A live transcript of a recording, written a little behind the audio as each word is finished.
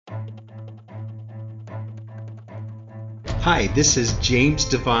Hi, this is James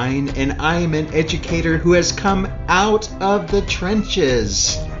Devine, and I am an educator who has come out of the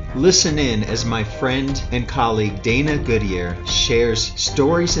trenches. Listen in as my friend and colleague Dana Goodyear shares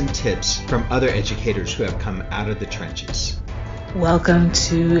stories and tips from other educators who have come out of the trenches. Welcome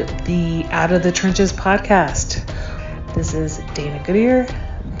to the Out of the Trenches podcast. This is Dana Goodyear.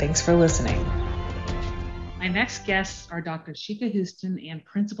 Thanks for listening. My next guests are Dr. Sheka Houston and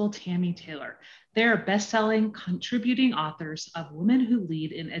Principal Tammy Taylor. They are best-selling contributing authors of Women Who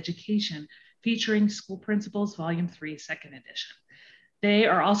Lead in Education, featuring School Principals Volume 3, Second Edition. They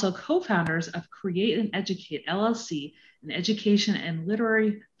are also co-founders of Create and Educate, LLC, an education and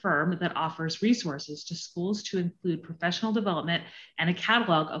literary firm that offers resources to schools to include professional development and a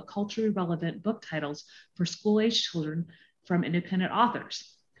catalog of culturally relevant book titles for school-age children from independent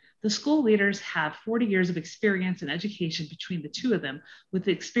authors. The school leaders have 40 years of experience in education between the two of them, with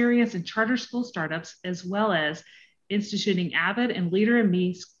experience in charter school startups, as well as instituting Avid and Leader in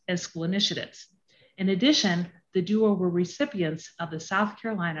Me as school initiatives. In addition, the duo were recipients of the South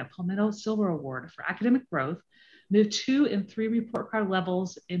Carolina Palmetto Silver Award for Academic Growth, moved 2 and 3 report card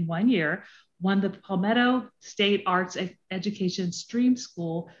levels in 1 year, won the Palmetto State Arts Education Stream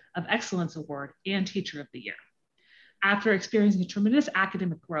School of Excellence Award, and Teacher of the Year. After experiencing tremendous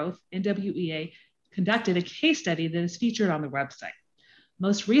academic growth, NWEA conducted a case study that is featured on the website.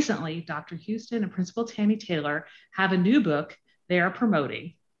 Most recently, Dr. Houston and Principal Tammy Taylor have a new book they are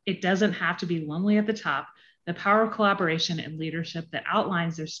promoting. It doesn't have to be lonely at the top, the power of collaboration and leadership, that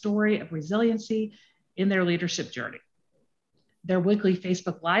outlines their story of resiliency in their leadership journey. Their weekly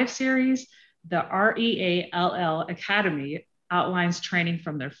Facebook Live series, the REALL Academy, outlines training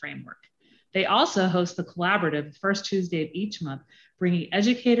from their framework. They also host the collaborative the first Tuesday of each month, bringing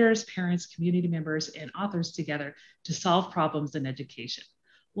educators, parents, community members, and authors together to solve problems in education.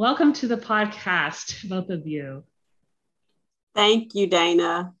 Welcome to the podcast, both of you. Thank you,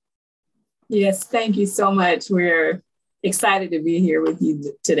 Dana. Yes, thank you so much. We're excited to be here with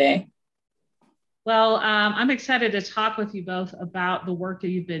you today. Well, I'm excited to talk with you both about the work that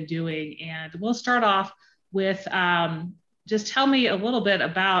you've been doing. And we'll start off with just tell me a little bit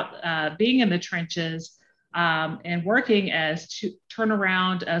about being in the trenches and working as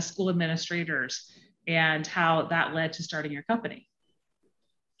turnaround school administrators and how that led to starting your company.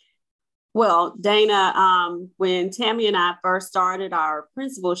 Well, Dana, when Tammy and I first started our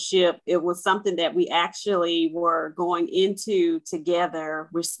principalship, it was something that we actually were going into together.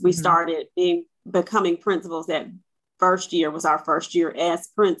 We started becoming principals. That first year was our first year as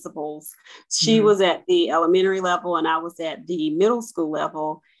principals. She was at the elementary level and I was at the middle school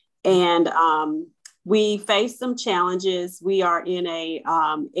level. And we faced some challenges. We are in a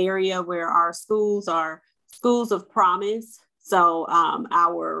area where our schools are schools of promise. So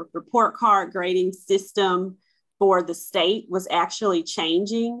our report card grading system for the state was actually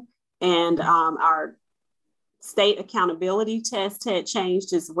changing, and our state accountability test had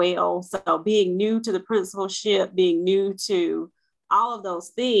changed as well. So being new to the principalship, being new to all of those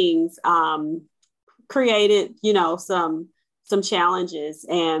things created, some challenges.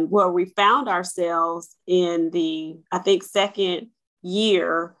 And where we found ourselves in the, I think, second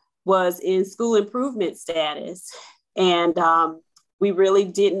year was in school improvement status. And we really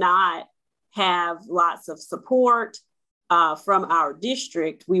did not have lots of support from our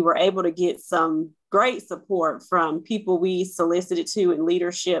district. We were able to get some great support from people we solicited to in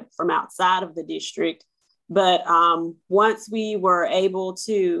leadership from outside of the district. But once we were able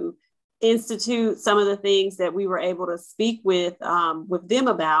to institute some of the things that we were able to speak with them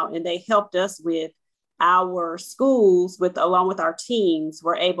about, and they helped us with, our schools, along with our teams,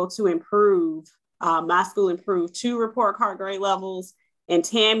 were able to improve. My school improved 2 report card grade levels, and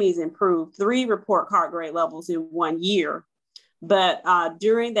Tammy's improved 3 report card grade levels in 1 year. But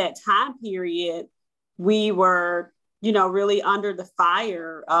during that time period, we were, really under the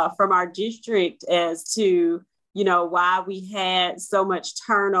fire from our district as to, why we had so much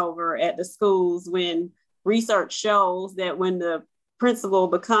turnover at the schools, when research shows that when the principal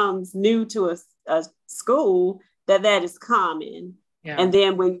becomes new to a school, that is common. Yeah. And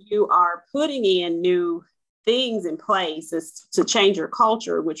then when you are putting in new things in place to change your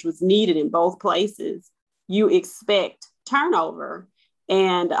culture, which was needed in both places, you expect turnover.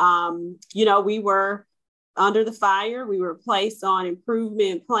 And, we were under the fire. We were placed on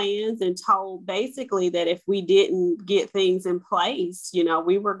improvement plans and told basically that if we didn't get things in place,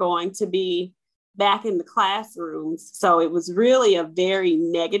 we were going to be back in the classrooms. So it was really a very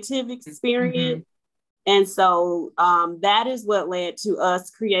negative experience. And so that is what led to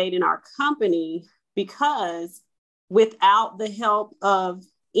us creating our company, because without the help of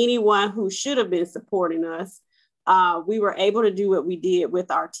anyone who should have been supporting us, we were able to do what we did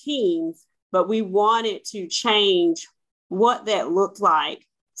with our teams, but we wanted to change what that looked like.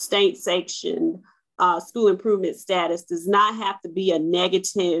 State sanctioned school improvement status does not have to be a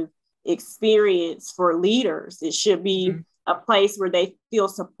negative experience for leaders. It should be a place where they feel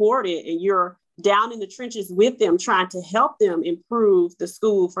supported and you're down in the trenches with them, trying to help them improve the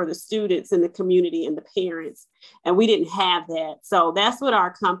school for the students and the community and the parents. And we didn't have that. So that's what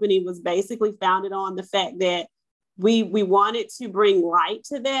our company was basically founded on, the fact that we wanted to bring light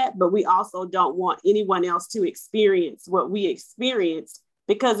to that, but we also don't want anyone else to experience what we experienced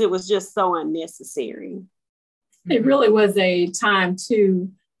because it was just so unnecessary. It really was a time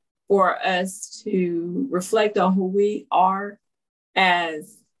too for us to reflect on who we are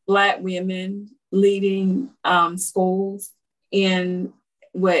as Black women leading schools in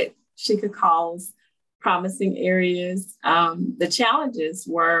what Sheka calls promising areas. The challenges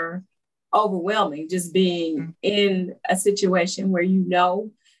were overwhelming, just being in a situation where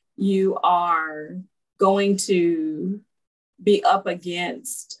you are going to be up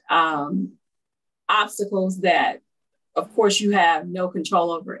against obstacles that, of course, you have no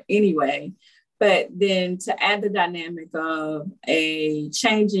control over anyway. But then to add the dynamic of a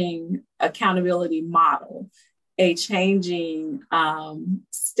changing accountability model, a changing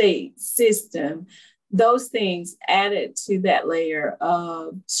state system, those things added to that layer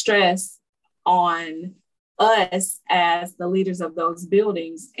of stress on us as the leaders of those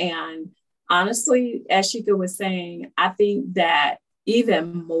buildings. And honestly, as Sheka was saying, I think that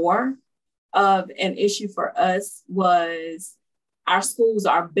even more of an issue for us was our schools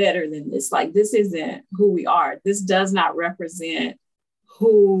are better than this. Like, this isn't who we are. This does not represent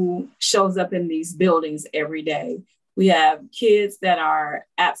who shows up in these buildings every day. We have kids that are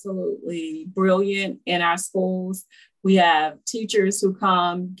absolutely brilliant in our schools. We have teachers who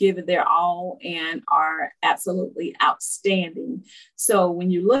come, give it their all, and are absolutely outstanding. So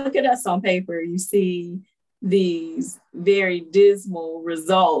when you look at us on paper, you see these very dismal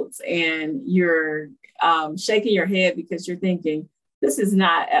results, and you're shaking your head because you're thinking, this is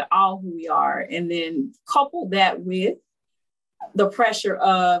not at all who we are. And then couple that with the pressure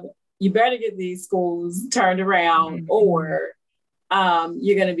of, you better get these schools turned around or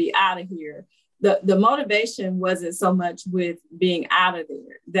you're going to be out of here. The motivation wasn't so much with being out of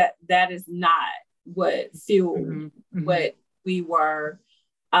there. That is not what fueled what we were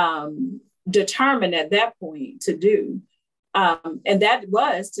determined at that point to do. And that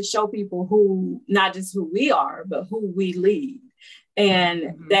was to show people who, not just who we are, but who we lead.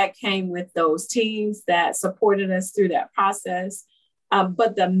 And that came with those teams that supported us through that process.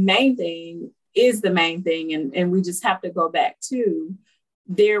 But the main thing is the main thing. And we just have to go back to,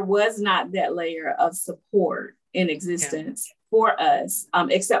 there was not that layer of support in existence for us,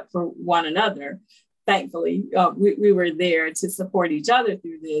 except for one another. Thankfully, we were there to support each other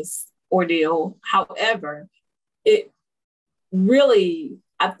through this ordeal. However, it really,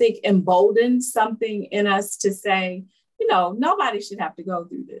 I think, emboldened something in us to say, nobody should have to go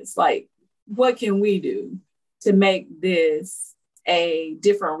through this. Like, what can we do to make this a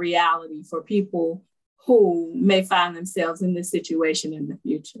different reality for people who may find themselves in this situation in the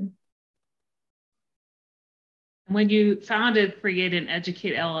future? When you founded, Create, and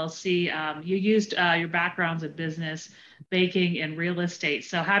Educate LLC, you used your backgrounds in business, banking, and real estate.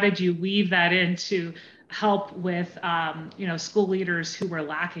 So how did you weave that in to help with school leaders who were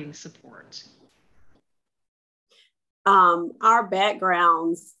lacking support? Our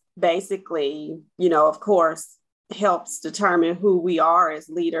backgrounds basically, of course, helps determine who we are as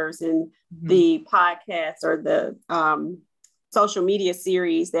leaders. In the podcast or the social media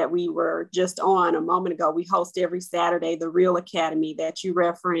series that we were just on a moment ago, we host every Saturday the Real Academy that you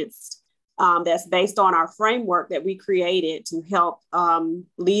referenced. That's based on our framework that we created to help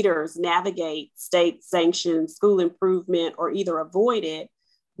leaders navigate state-sanctioned school improvement or either avoid it.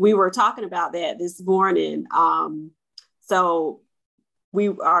 We were talking about that this morning. So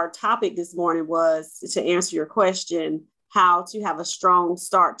our topic this morning was to answer your question, how to have a strong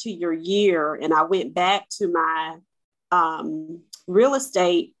start to your year. And I went back to my real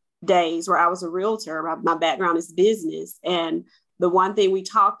estate days where I was a realtor. My background is business. And the one thing we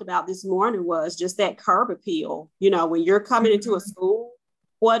talked about this morning was just that curb appeal. When you're coming into a school,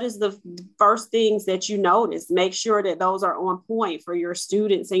 what is the first things that you notice? Make sure that those are on point for your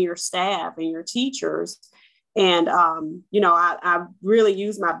students and your staff and your teachers. And, I really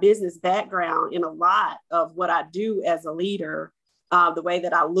use my business background in a lot of what I do as a leader, the way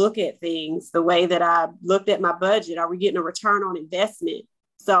that I look at things, the way that I looked at my budget. Are we getting a return on investment?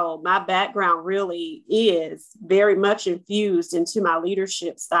 So my background really is very much infused into my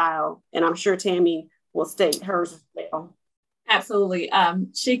leadership style. And I'm sure Tammy will state hers as well. Absolutely.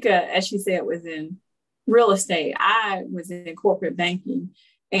 Sheka, as she said, was in real estate. I was in corporate banking.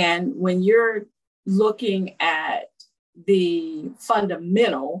 And when you're looking at the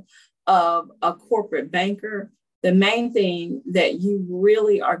fundamental of a corporate banker, the main thing that you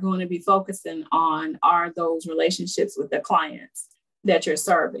really are going to be focusing on are those relationships with the clients that you're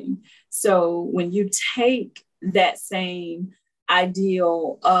serving. So when you take that same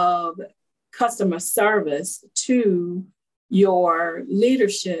ideal of customer service to your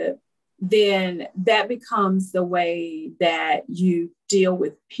leadership, then that becomes the way that you deal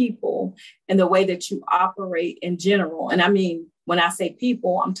with people and the way that you operate in general. And I mean, when I say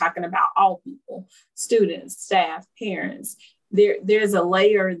people, I'm talking about all people, students, staff, parents. There's a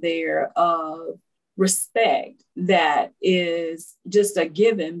layer there of respect that is just a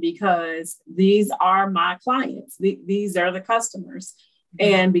given because these are my clients. These are the customers.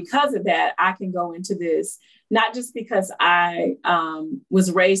 And because of that, I can go into this, not just because I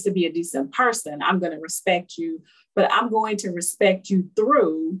was raised to be a decent person, I'm going to respect you, but I'm going to respect you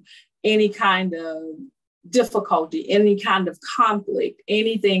through any kind of difficulty, any kind of conflict,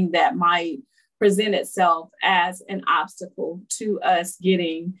 anything that might present itself as an obstacle to us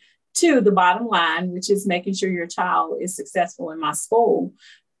getting to the bottom line, which is making sure your child is successful in my school.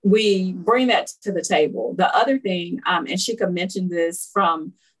 We bring that to the table. The other thing, and Sheka mentioned this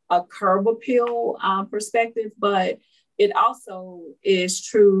from a curb appeal perspective, but it also is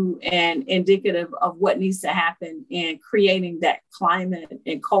true and indicative of what needs to happen in creating that climate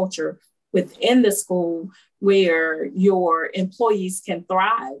and culture within the school where your employees can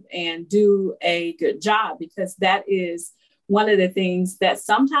thrive and do a good job, because that is one of the things that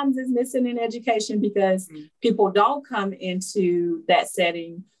sometimes is missing in education, because people don't come into that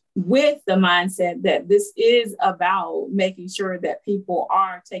setting with the mindset that this is about making sure that people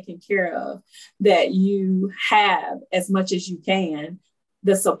are taken care of, that you have, as much as you can,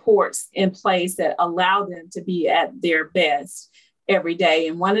 the supports in place that allow them to be at their best every day.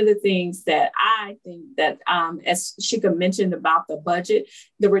 And one of the things that I think that, as Sheka mentioned about the budget,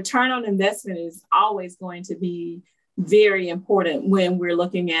 the return on investment is always going to be very important when we're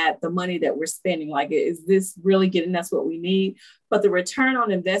looking at the money that we're spending. Like, is this really getting us what we need? But the return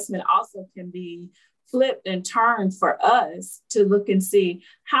on investment also can be flipped and turned for us to look and see,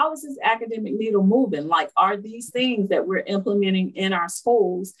 how is this academic needle moving? Like, are these things that we're implementing in our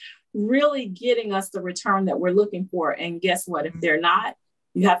schools really getting us the return that we're looking for? And guess what? If they're not,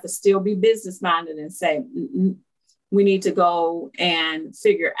 you have to still be business minded and say, we need to go and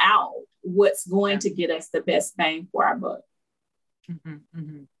figure out what's going to get us the best bang for our buck.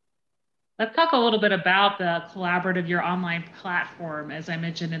 Let's talk a little bit about the collaborative, your online platform. As I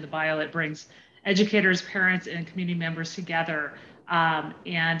mentioned in the bio, it brings educators, parents, and community members together.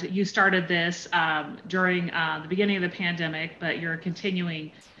 And you started this during the beginning of the pandemic, but you're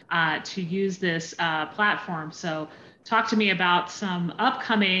continuing to use this platform. So talk to me about some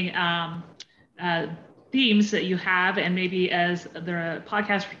upcoming themes that you have, and maybe as the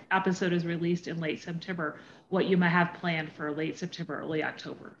podcast episode is released in late September, what you might have planned for late September, early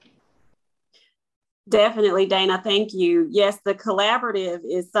October. Definitely, Dana. Thank you. Yes, the collaborative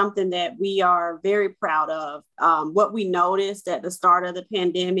is something that we are very proud of. What we noticed at the start of the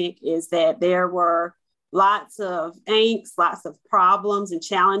pandemic is that there were lots of angst, lots of problems and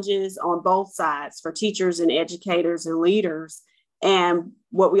challenges on both sides for teachers and educators and leaders. And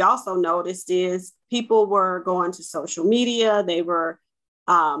what we also noticed is people were going to social media. They were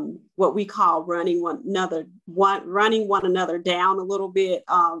what we call running one another down a little bit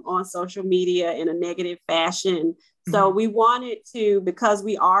on social media in a negative fashion. So we wanted to, because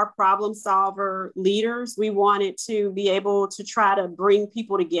we are problem solver leaders, we wanted to be able to try to bring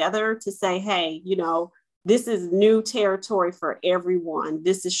people together to say, hey, you know, this is new territory for everyone.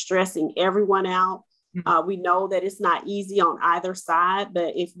 This is stressing everyone out. We know that it's not easy on either side,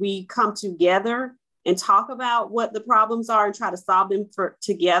 but if we come together and talk about what the problems are and try to solve them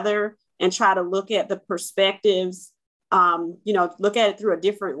together and try to look at the perspectives, look at it through a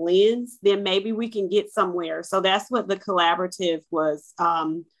different lens, then maybe we can get somewhere. So that's what the collaborative was,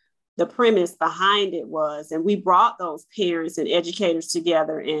 the premise behind it was. And we brought those parents and educators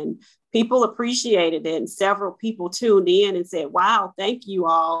together, and people appreciated it. And several people tuned in and said, wow, thank you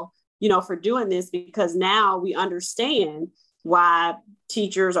all, for doing this, because now we understand why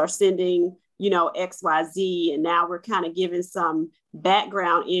teachers are sending, XYZ. And now we're kind of giving some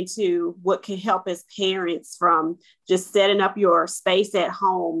background into what can help as parents, from just setting up your space at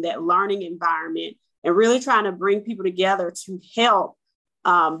home, that learning environment, and really trying to bring people together to help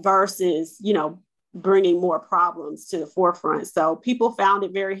versus, bringing more problems to the forefront. So people found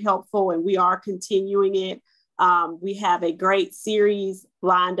it very helpful, and we are continuing it. We have a great series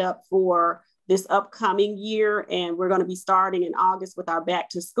lined up for this upcoming year, and we're going to be starting in August with our back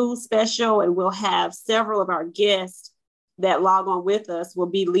to school special, and we'll have several of our guests that log on with us will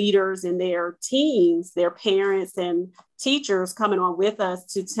be leaders in their teams, their parents and teachers coming on with us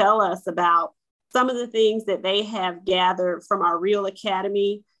to tell us about some of the things that they have gathered from our Real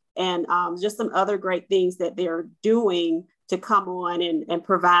Academy, and just some other great things that they're doing to come on and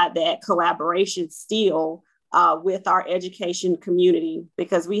provide that collaboration still with our education community,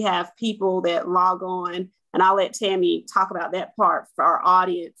 because we have people that log on, and I'll let Tammy talk about that part for our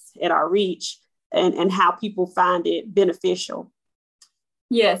audience and our reach, and how people find it beneficial.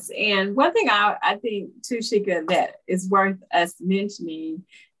 Yes, and one thing I think too, Sheka, that is worth us mentioning,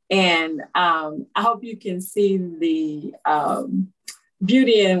 and I hope you can see the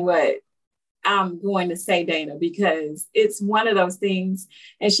beauty in what I'm going to say, Dana, because it's one of those things,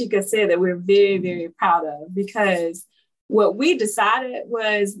 and Sheka said that we're very, very proud of, because what we decided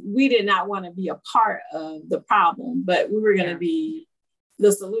was we did not want to be a part of the problem, but we were going to be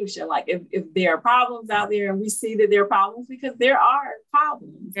the solution. Like if there are problems out there and we see that there are problems, because there are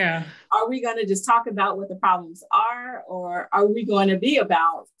problems. Yeah. Are we going to just talk about what the problems are, or are we going to be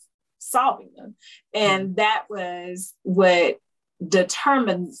about solving them? And that was what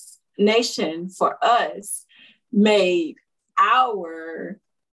determination for us made our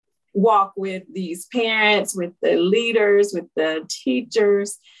walk with these parents, with the leaders, with the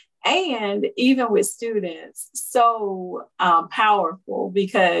teachers, and even with students so powerful,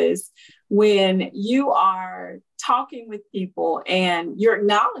 because when you are talking with people and you're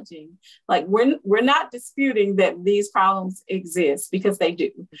acknowledging, like we're not disputing that these problems exist, because they do,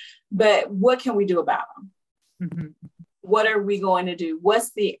 but what can we do about them? Mm-hmm. What are we going to do?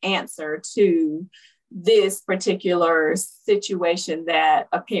 What's the answer to this particular situation that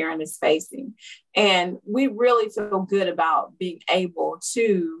a parent is facing? And we really feel good about being able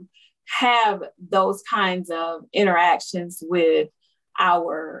to have those kinds of interactions with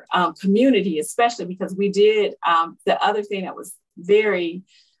our community, especially because we did the other thing that was very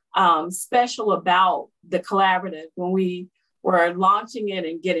special about the collaborative. When we were launching it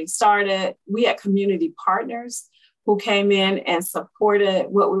and getting started, we had community partners who came in and supported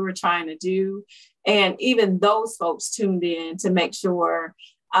what we were trying to do. And even those folks tuned in to make sure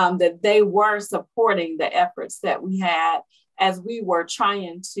that they were supporting the efforts that we had as we were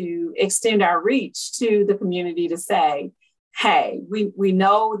trying to extend our reach to the community to say, hey, we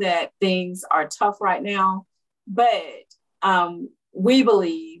know that things are tough right now, but we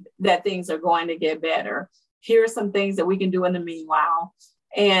believe that things are going to get better. Here are some things that we can do in the meanwhile.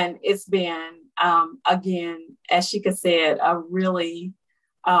 And it's been, again, as Sheka said, a really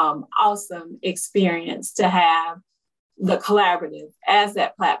awesome experience to have the collaborative as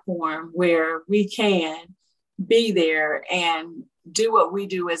that platform where we can be there and do what we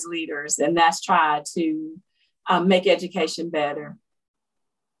do as leaders, and that's try to make education better.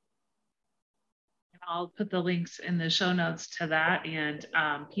 I'll put the links in the show notes to that, and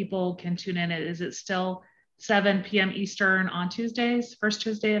people can tune in. Is it still 7 p.m. Eastern on Tuesdays, first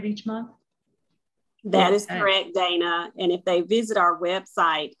Tuesday of each month? That is correct, Dana. And if they visit our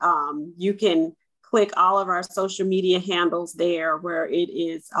website, you can click all of our social media handles there, where it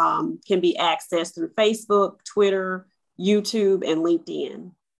is can be accessed through Facebook, Twitter, YouTube, and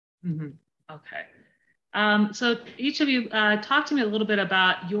LinkedIn. Mm-hmm. Okay. So each of you talk to me a little bit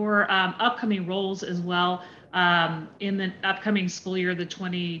about your upcoming roles as well in the upcoming school year, the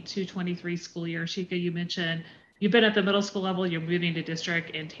 22-23 school year. Sheka, you mentioned you've been at the middle school level, you're moving to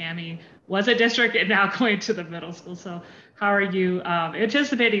district, and Tammy was a district and now going to the middle school. So how are you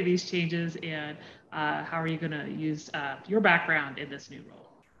anticipating these changes, and how are you going to use your background in this new role?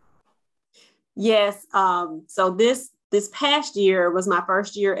 Yes. So this past year was my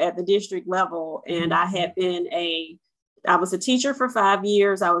first year at the district level, and I had been I was a teacher for 5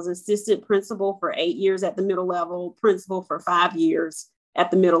 years. I was assistant principal for 8 years at the middle level, principal for 5 years at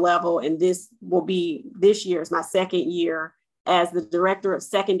the middle level. And this year is my second year as the director of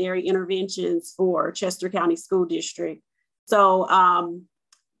secondary interventions for Chester County School District. So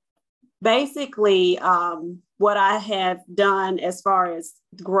basically what I have done as far as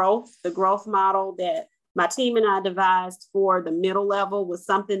the growth model that my team and I devised for the middle level was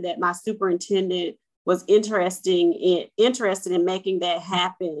something that my superintendent was interested in making that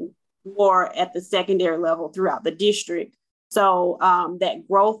happen more at the secondary level throughout the district. So that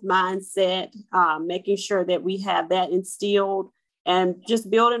growth mindset, making sure that we have that instilled, and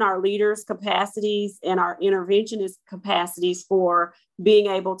just building our leaders' capacities and our interventionist capacities for being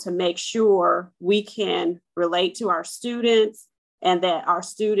able to make sure we can relate to our students and that our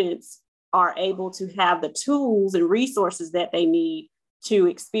students are able to have the tools and resources that they need to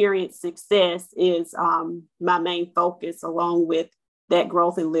experience success is my main focus, along with that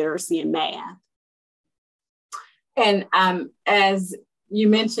growth in literacy and math. And as you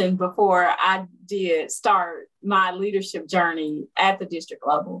mentioned before, I did start my leadership journey at the district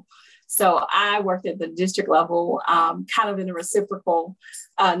level. So I worked at the district level, kind of in a reciprocal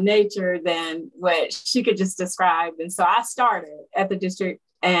nature than what Sheka just described. And so I started at the district,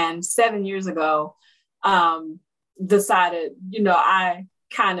 and 7 years ago, decided, I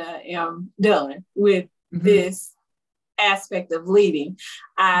kind of am done with this aspect of leading.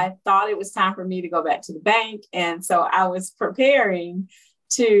 I thought it was time for me to go back to the bank. And so I was preparing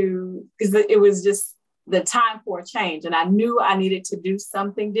because it was just the time for a change. And I knew I needed to do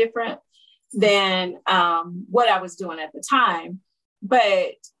something different than what I was doing at the time,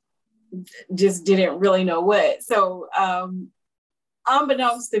 but just didn't really know what. So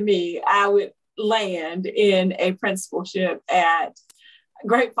unbeknownst to me, I would land in a principalship at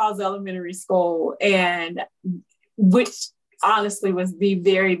Great Falls Elementary School, and which honestly was the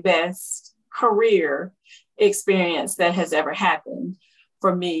very best career experience that has ever happened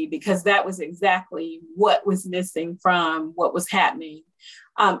for me, because that was exactly what was missing from what was happening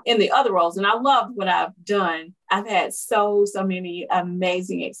in the other roles. And I loved what I've done. I've had so many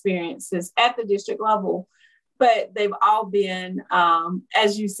amazing experiences at the district level, but they've all been,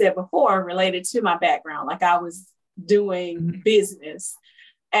 as you said before, related to my background. Like I was doing business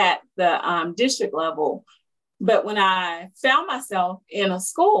at the district level. But when I found myself in a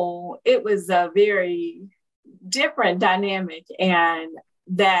school, it was a very different dynamic, and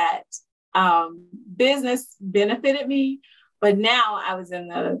that business benefited me. But now I was in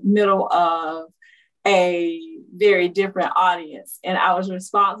the middle of a very different audience, and I was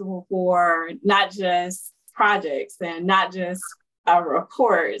responsible for not just projects and not just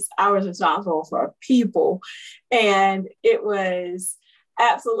reports. I was responsible for people, and it was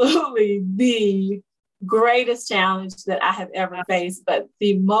absolutely the greatest challenge that I have ever faced, but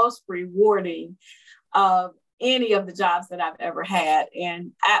the most rewarding of any of the jobs that I've ever had,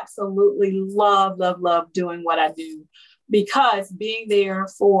 and absolutely love doing what I do, because being there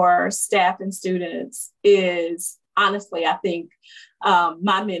for staff and students is honestly, I think,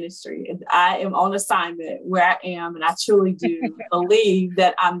 my ministry. I am on assignment where I am, and I truly do believe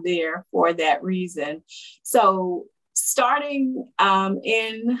that I'm there for that reason. So starting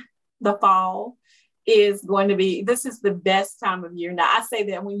in the fall is going to be, this is the best time of year. Now, I say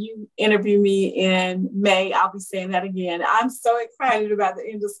that when you interview me in May, I'll be saying that again. I'm so excited about the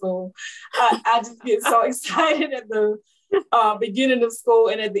end of school. I just get so excited at the beginning of school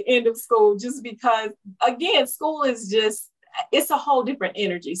and at the end of school, just because, again, school is just, it's a whole different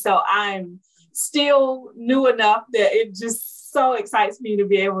energy. So I'm still new enough that it just so excites me to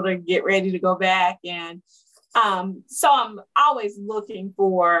be able to get ready to go back. And so I'm always looking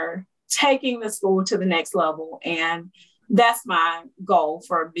for taking the school to the next level. And that's my goal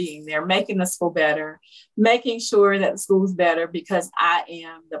for being there, making the school better, making sure that the school's better, because I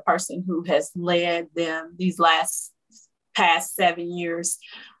am the person who has led them these past 7 years.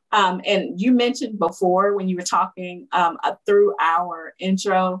 And you mentioned before when you were talking through our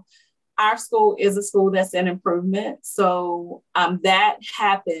intro, our school is a school that's an improvement. So that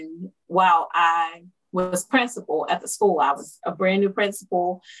happened while I was principal at the school. I was a brand new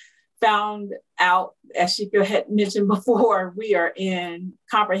principal, found out, as Sheka had mentioned before, we are in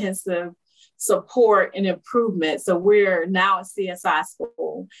comprehensive support and improvement. So we're now a CSI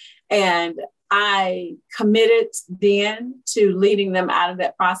school. And I committed then to leading them out of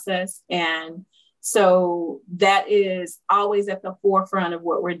that process. And so that is always at the forefront of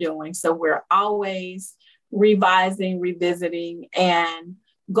what we're doing. So we're always revising, revisiting, and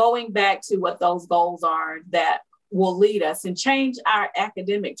going back to what those goals are that will lead us and change our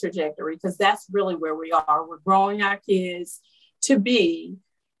academic trajectory, because that's really where we are. We're growing our kids to be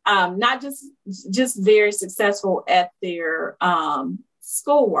not just very successful at their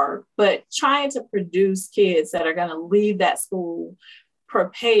schoolwork, but trying to produce kids that are going to leave that school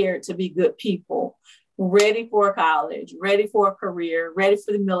prepared to be good people, ready for college, ready for a career, ready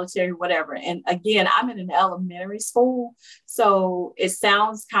for the military, whatever. And again, I'm in an elementary school, so it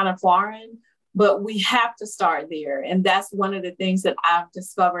sounds kind of foreign, but we have to start there. And that's one of the things that I've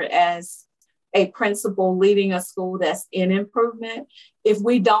discovered as a principal leading a school that's in improvement. If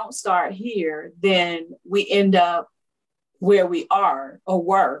we don't start here, then we end up where we are or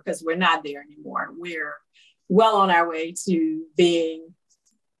were, because we're not there anymore. We're well on our way to being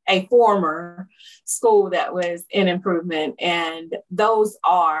a former school that was in improvement. And those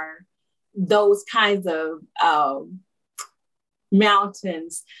are those kinds of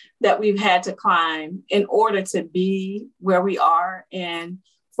mountains that we've had to climb in order to be where we are. And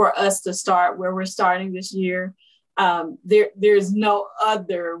for us to start where we're starting this year, there's no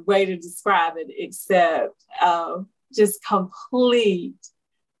other way to describe it except just complete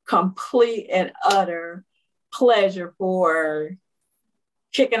and utter pleasure for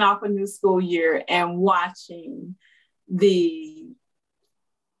kicking off a new school year and watching the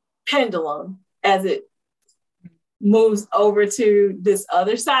pendulum as it moves over to this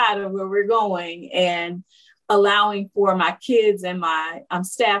other side of where we're going, and allowing for my kids and my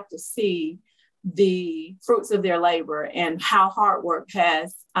staff to see the fruits of their labor and how hard work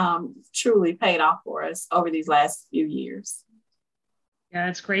has truly paid off for us over these last few years. Yeah,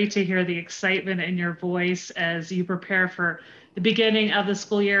 it's great to hear the excitement in your voice as you prepare for the beginning of the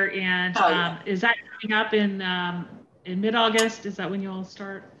school year. And is that coming up in mid-August? Is that when you'll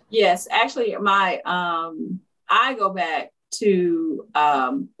start? Yes, actually, I go back to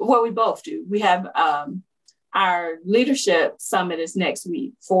what we both do. We have our leadership summit is next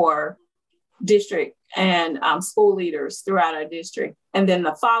week for district and school leaders throughout our district. And then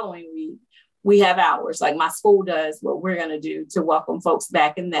the following week, we have ours, like my school does, what we're going to do to welcome folks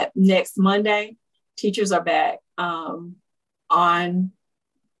back. And that next Monday, teachers are back on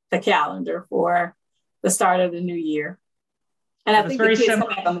the calendar for the start of the new year. And I think the kids come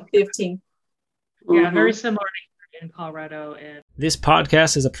back on the 15th. Yeah, very similar in Colorado. And this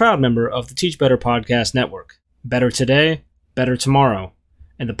podcast is a proud member of the Teach Better Podcast Network. Better today, better tomorrow,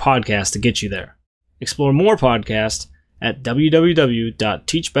 and the podcast to get you there. Explore more podcasts at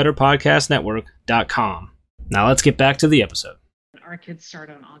www.teachbetterpodcastnetwork.com. Now let's get back to the episode. Our kids start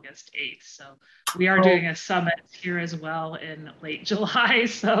on August 8th, so we are doing a summit here as well in late July.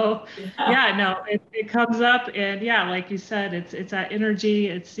 So it comes up, and like you said, it's that energy,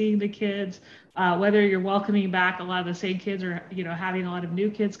 it's seeing the kids, whether you're welcoming back a lot of the same kids or having a lot of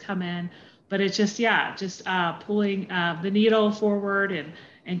new kids come in, but it's just pulling the needle forward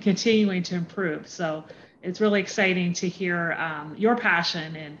and continuing to improve. So it's really exciting to hear your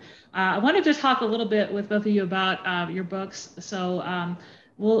passion. And I wanted to talk a little bit with both of you about your books. So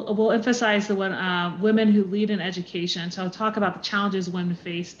we'll emphasize the one, Women Who Lead in Education. So I'll talk about the challenges women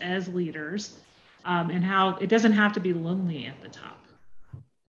face as leaders and how it doesn't have to be lonely at the top.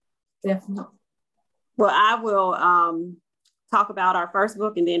 Definitely. Well, I will talk about our first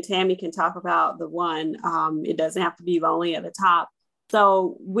book, and then Tammy can talk about the one, It Doesn't Have to Be Lonely at the top.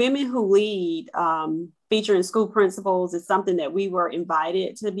 So Women Who Lead, featuring school principals, is something that we were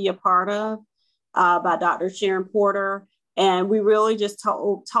invited to be a part of by Dr. Sharon Porter. And we really just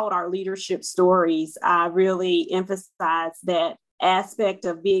told our leadership stories. I really emphasized that aspect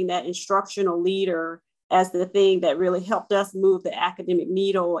of being that instructional leader as the thing that really helped us move the academic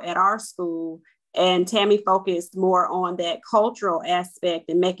needle at our school. And Tammy focused more on that cultural aspect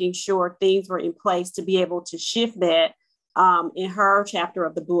and making sure things were in place to be able to shift that in her chapter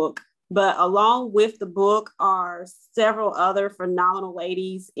of the book. But along with the book are several other phenomenal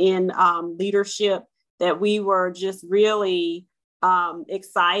ladies in leadership that we were just really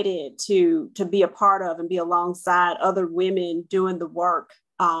excited to be a part of and be alongside other women doing the work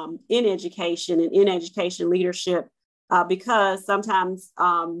in education and in education leadership, because sometimes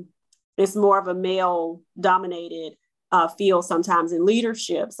it's more of a male dominated field sometimes in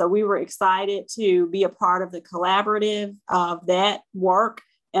leadership. So we were excited to be a part of the collaborative of that work,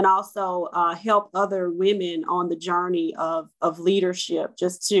 and also help other women on the journey of leadership,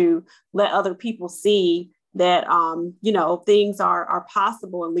 just to let other people see that, things are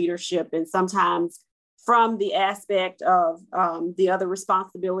possible in leadership. And sometimes from the aspect of the other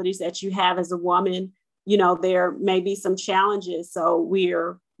responsibilities that you have as a woman, there may be some challenges. So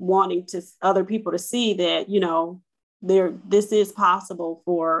we're wanting other people to see that, this is possible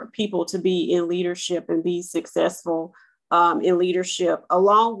for people to be in leadership and be successful in leadership.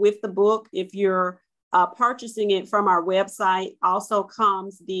 Along with the book, if you're purchasing it from our website, also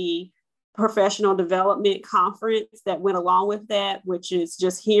comes the professional development conference that went along with that, which is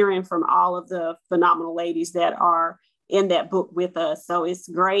just hearing from all of the phenomenal ladies that are in that book with us. So it's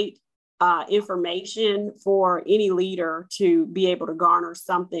great information for any leader to be able to garner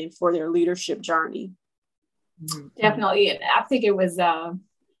something for their leadership journey. Definitely. And I think it was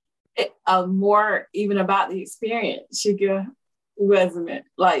more even about the experience, Sheka, wasn't it?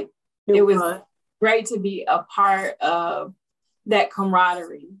 Like, it was great to be a part of that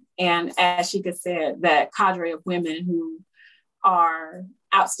camaraderie. And as Sheka said, that cadre of women who are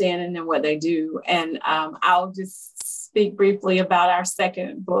outstanding in what they do. And I'll just speak briefly about our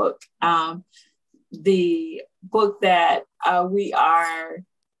second book, the book that we are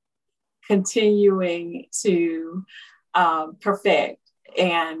continuing to perfect.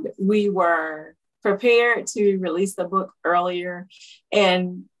 And we were prepared to release the book earlier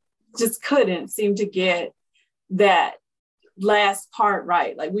and just couldn't seem to get that last part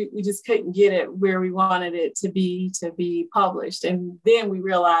right. Like we just couldn't get it where we wanted it to be published. And then we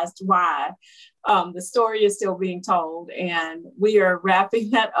realized why. The story is still being told, and we are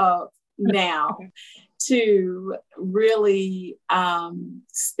wrapping that up now to really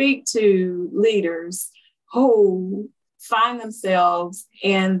speak to leaders who find themselves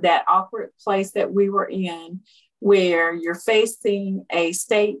in that awkward place that we were in, where you're facing a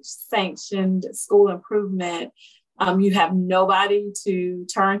state-sanctioned school improvement. You have nobody to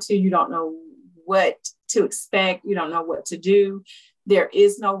turn to. You don't know what to expect. You don't know what to do. There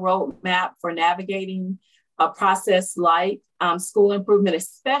is no roadmap for navigating a process like school improvement,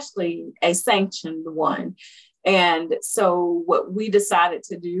 especially a sanctioned one. And so what we decided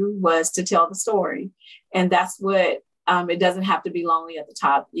to do was to tell the story. And that's what It Doesn't Have to Be Lonely at the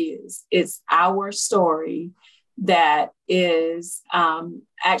Top is. It's our story that is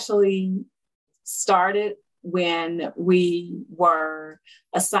actually started when we were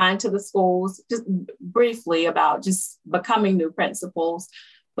assigned to the schools, just briefly about just becoming new principals,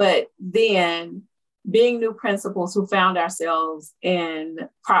 but then being new principals who found ourselves in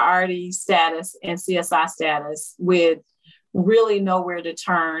priority status and CSI status with really nowhere to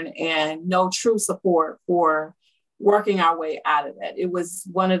turn and no true support for working our way out of that. It was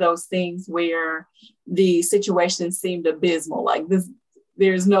one of those things where the situation seemed abysmal, like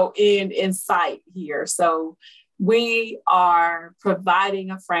there's no end in sight here. So we are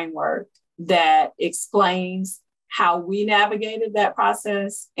providing a framework that explains how we navigated that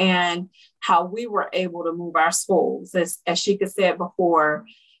process and how we were able to move our schools, as Sheka said before,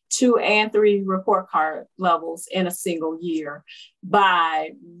 2 and 3 report card levels in a single year,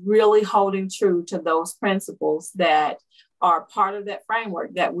 by really holding true to those principles that are part of that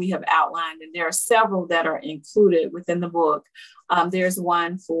framework that we have outlined. And there are several that are included within the book. There's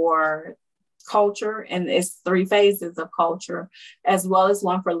one for culture, and it's 3 phases of culture, as well as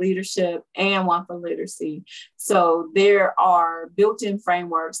one for leadership and one for literacy. So there are built-in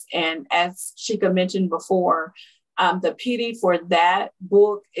frameworks. And as Sheka mentioned before, the PD for that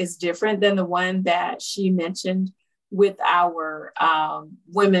book is different than the one that she mentioned with our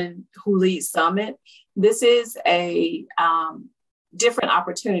Women Who Lead Summit. This is a different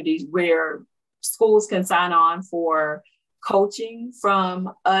opportunity where schools can sign on for coaching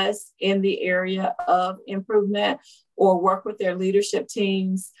from us in the area of improvement or work with their leadership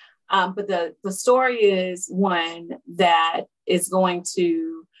teams. But the story is one that is going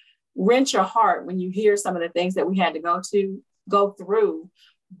to wrench your heart when you hear some of the things that we had to go through.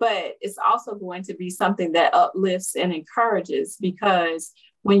 But it's also going to be something that uplifts and encourages, because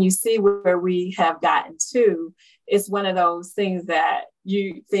when you see where we have gotten to, it's one of those things that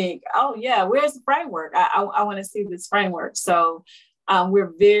you think, oh yeah, where's the framework? I want to see this framework. So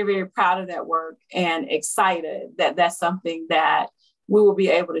we're very, very proud of that work and excited that that's something that we will be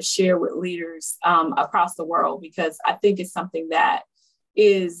able to share with leaders across the world, because I think it's something that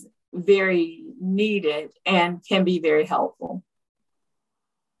is very needed and can be very helpful.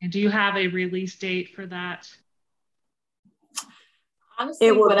 And do you have a release date for that?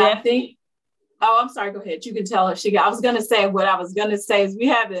 Honestly, I think, I'm sorry, go ahead. You can tell her, Sheka. I was going to say, what I was going to say is we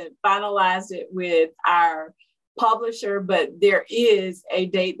haven't finalized it with our publisher, but there is a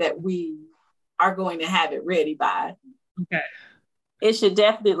date that we are going to have it ready by. Okay. It should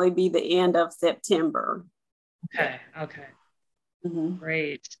definitely be the end of September. Okay. Mm-hmm.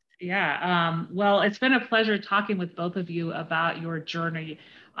 Great. Yeah. Well, it's been a pleasure talking with both of you about your journey,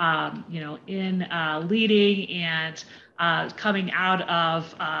 in leading and coming out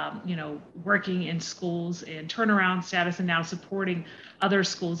of, working in schools in turnaround status and now supporting other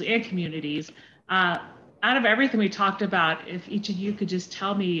schools and communities. Out of everything we talked about, if each of you could just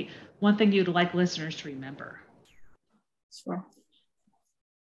tell me one thing you'd like listeners to remember. Sure.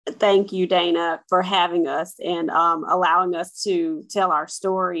 Thank you, Dana, for having us and allowing us to tell our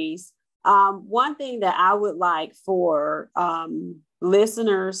stories. One thing that I would like for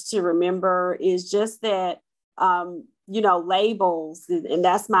listeners to remember is just that, labels, and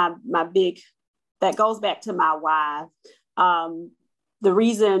that's my big, that goes back to my why. The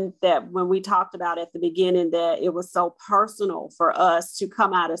reason that when we talked about at the beginning that it was so personal for us to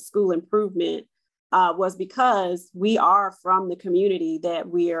come out of school improvement was because we are from the community that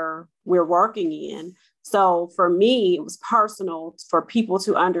we're working in. So for me, it was personal for people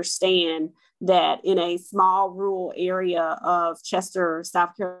to understand that in a small rural area of Chester,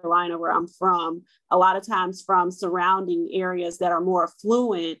 South Carolina, where I'm from, a lot of times from surrounding areas that are more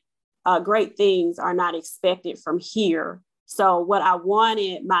affluent, great things are not expected from here. So what I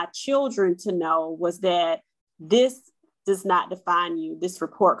wanted my children to know was that this does not define you. This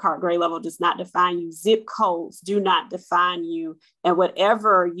report card grade level does not define you. Zip codes do not define you. And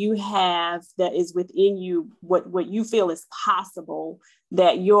whatever you have that is within you, what you feel is possible,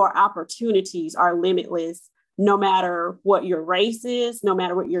 that your opportunities are limitless, no matter what your race is, no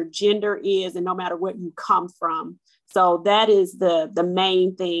matter what your gender is, and no matter what you come from. So that is the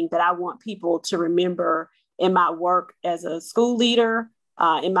main thing that I want people to remember in my work as a school leader,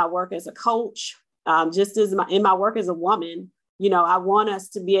 in my work as a coach, just as in my work as a woman. I want us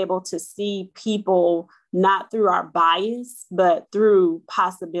to be able to see people not through our bias, but through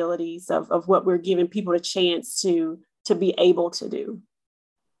possibilities of what we're giving people a chance to be able to do.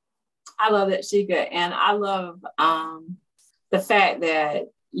 I love that, Sheka. And I love the fact that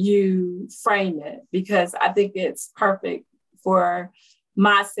you frame it, because I think it's perfect for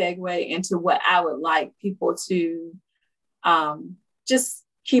my segue into what I would like people to just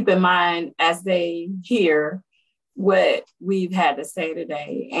keep in mind as they hear what we've had to say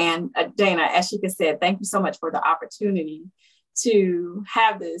today. And Dana, as Sheka said, thank you so much for the opportunity to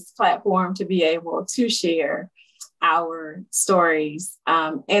have this platform to be able to share our stories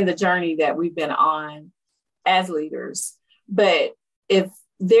and the journey that we've been on as leaders. But if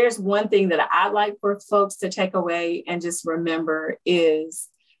there's one thing that I'd like for folks to take away and just remember, is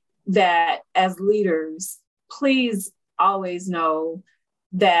that as leaders, please always know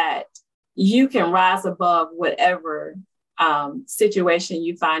that you can rise above whatever situation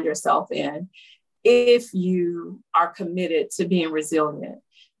you find yourself in if you are committed to being resilient.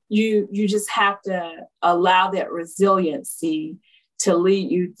 You just have to allow that resiliency to lead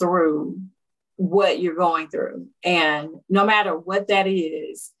you through what you're going through. And no matter what that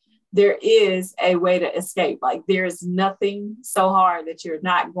is, there is a way to escape. Like, there's nothing so hard that you're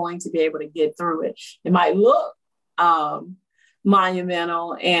not going to be able to get through it. It might look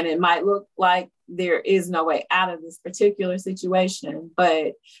monumental, and it might look like there is no way out of this particular situation,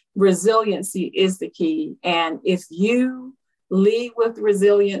 but resiliency is the key. And if you lead with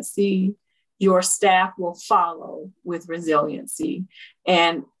resiliency, your staff will follow with resiliency.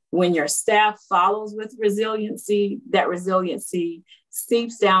 And when your staff follows with resiliency, that resiliency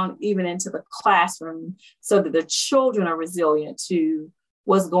seeps down even into the classroom, so that the children are resilient to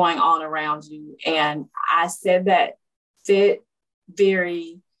what's going on around you. And I said that fit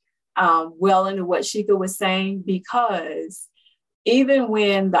very well into what Sheka was saying, because even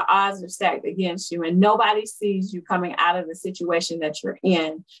when the odds are stacked against you and nobody sees you coming out of the situation that you're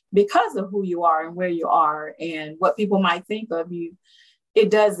in because of who you are and where you are and what people might think of you,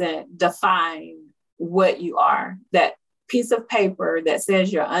 it doesn't define what you are. That piece of paper that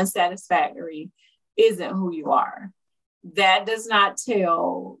says you're unsatisfactory isn't who you are. That does not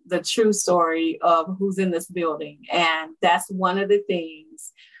tell the true story of who's in this building. And that's one of the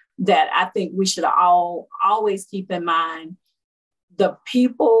things that I think we should always keep in mind. The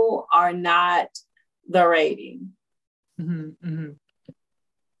people are not the rating. Mm-hmm, mm-hmm.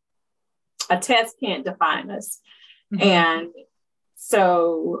 A test can't define us. Mm-hmm. And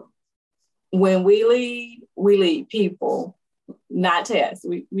so when we lead people, not tests.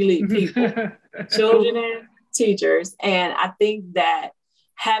 We lead people, children and teachers. And I think that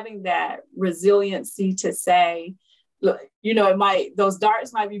having that resiliency to say, look, those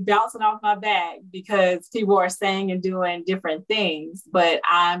darts might be bouncing off my back because people are saying and doing different things, but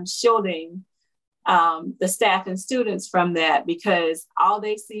I'm shielding the staff and students from that, because all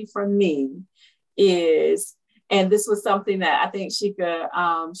they see from me is, and this was something that I think Sheka,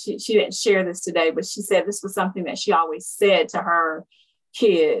 she didn't share this today, but she said this was something that she always said to her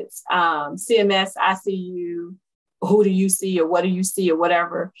kids. CMS, I see you, who do you see, or what do you see, or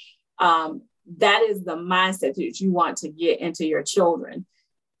whatever. That is the mindset that you want to get into your children.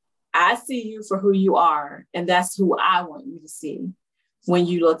 I see you for who you are, and that's who I want you to see when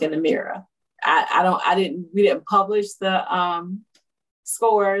you look in the mirror. We didn't publish the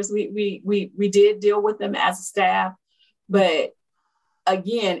scores. We did deal with them as a staff, but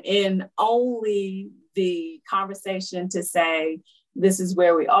again, in only the conversation to say, this is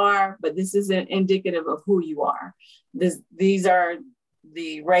where we are, but this isn't indicative of who you are. These are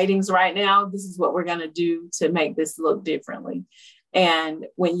the ratings right now. This is what we're going to do to make this look differently. And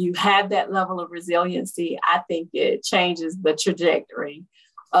when you have that level of resiliency, I think it changes the trajectory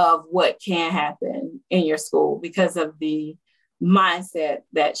of what can happen in your school, because of the mindset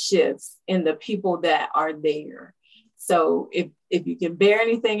that shifts in the people that are there. So if you can bear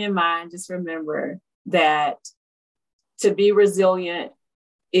anything in mind, just remember that to be resilient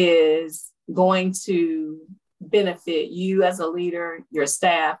is going to benefit you as a leader, your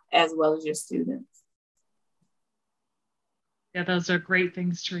staff, as well as your students. Yeah, those are great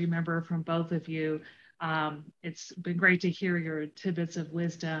things to remember from both of you. It's been great to hear your tidbits of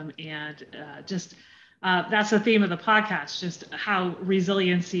wisdom, and that's the theme of the podcast, just how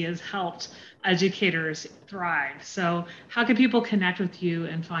resiliency has helped educators thrive. So how can people connect with you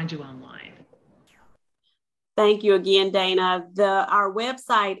and find you online? Thank you again, Dana. Our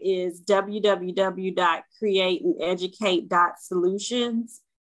website is www.createandeducate.solutions.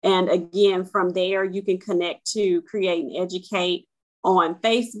 And again, from there, you can connect to Create and Educate on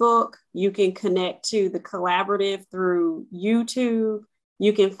Facebook. You can connect to the collaborative through YouTube.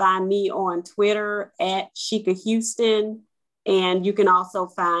 You can find me on Twitter at Sheka Houston. And you can also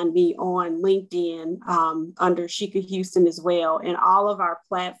find me on LinkedIn under Sheka Houston as well. And all of our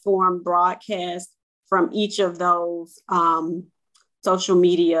platform broadcasts from each of those social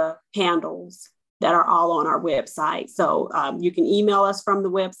media handles that are all on our website. So you can email us from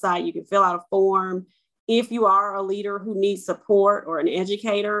the website. You can fill out a form. If you are a leader who needs support or an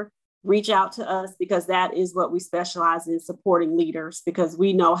educator, reach out to us, because that is what we specialize in, supporting leaders, because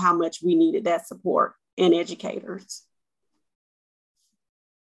we know how much we needed that support in educators.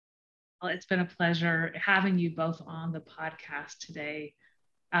 Well, it's been a pleasure having you both on the podcast today.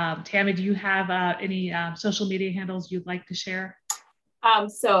 Tammy, do you have any social media handles you'd like to share?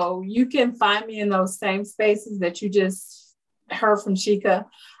 So you can find me in those same spaces that you just heard from Sheka.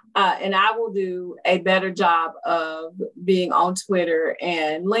 And I will do a better job of being on Twitter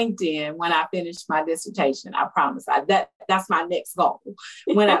and LinkedIn when I finish my dissertation. I promise. That's my next goal.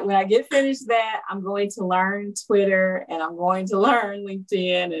 When I get finished that, I'm going to learn Twitter and I'm going to learn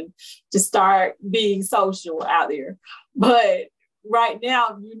LinkedIn and just start being social out there. But right now,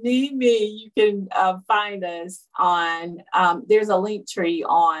 if you need me, you can find us on, there's a link tree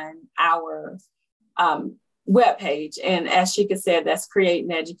on our webpage. And as Sheka said, that's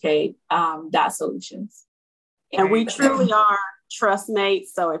createandeducate.solutions. And we truly are trust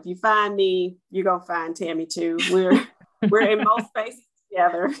mates. So if you find me, you're going to find Tammy too. We're in most spaces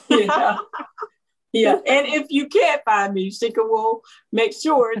together. Yeah. Yeah. And if you can't find me, Sheka will make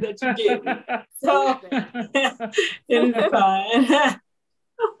sure that you get me. So it is fine.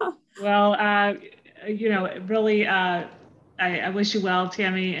 Well, really, I wish you well,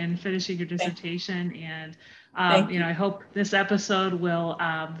 Tammy, in finishing your dissertation. And, I hope this episode will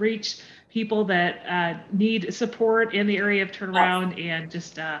reach people that need support in the area of turnaround, and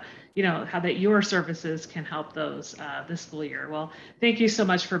just, how that your services can help those this school year. Well, thank you so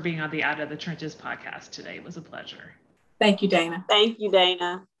much for being on the Out of the Trenches podcast today. It was a pleasure. Thank you, Dana. Thank you,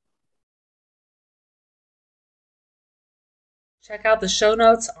 Dana. Check out the show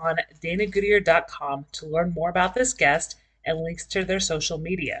notes on danagoodyear.com to learn more about this guest and links to their social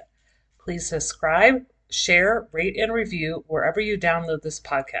media. Please subscribe, share, rate, and review wherever you download this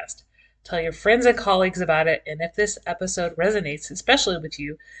podcast. Tell your friends and colleagues about it, and if this episode resonates especially with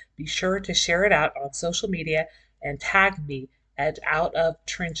you, be sure to share it out on social media and tag me at Out of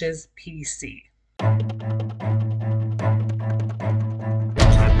Trenches PC.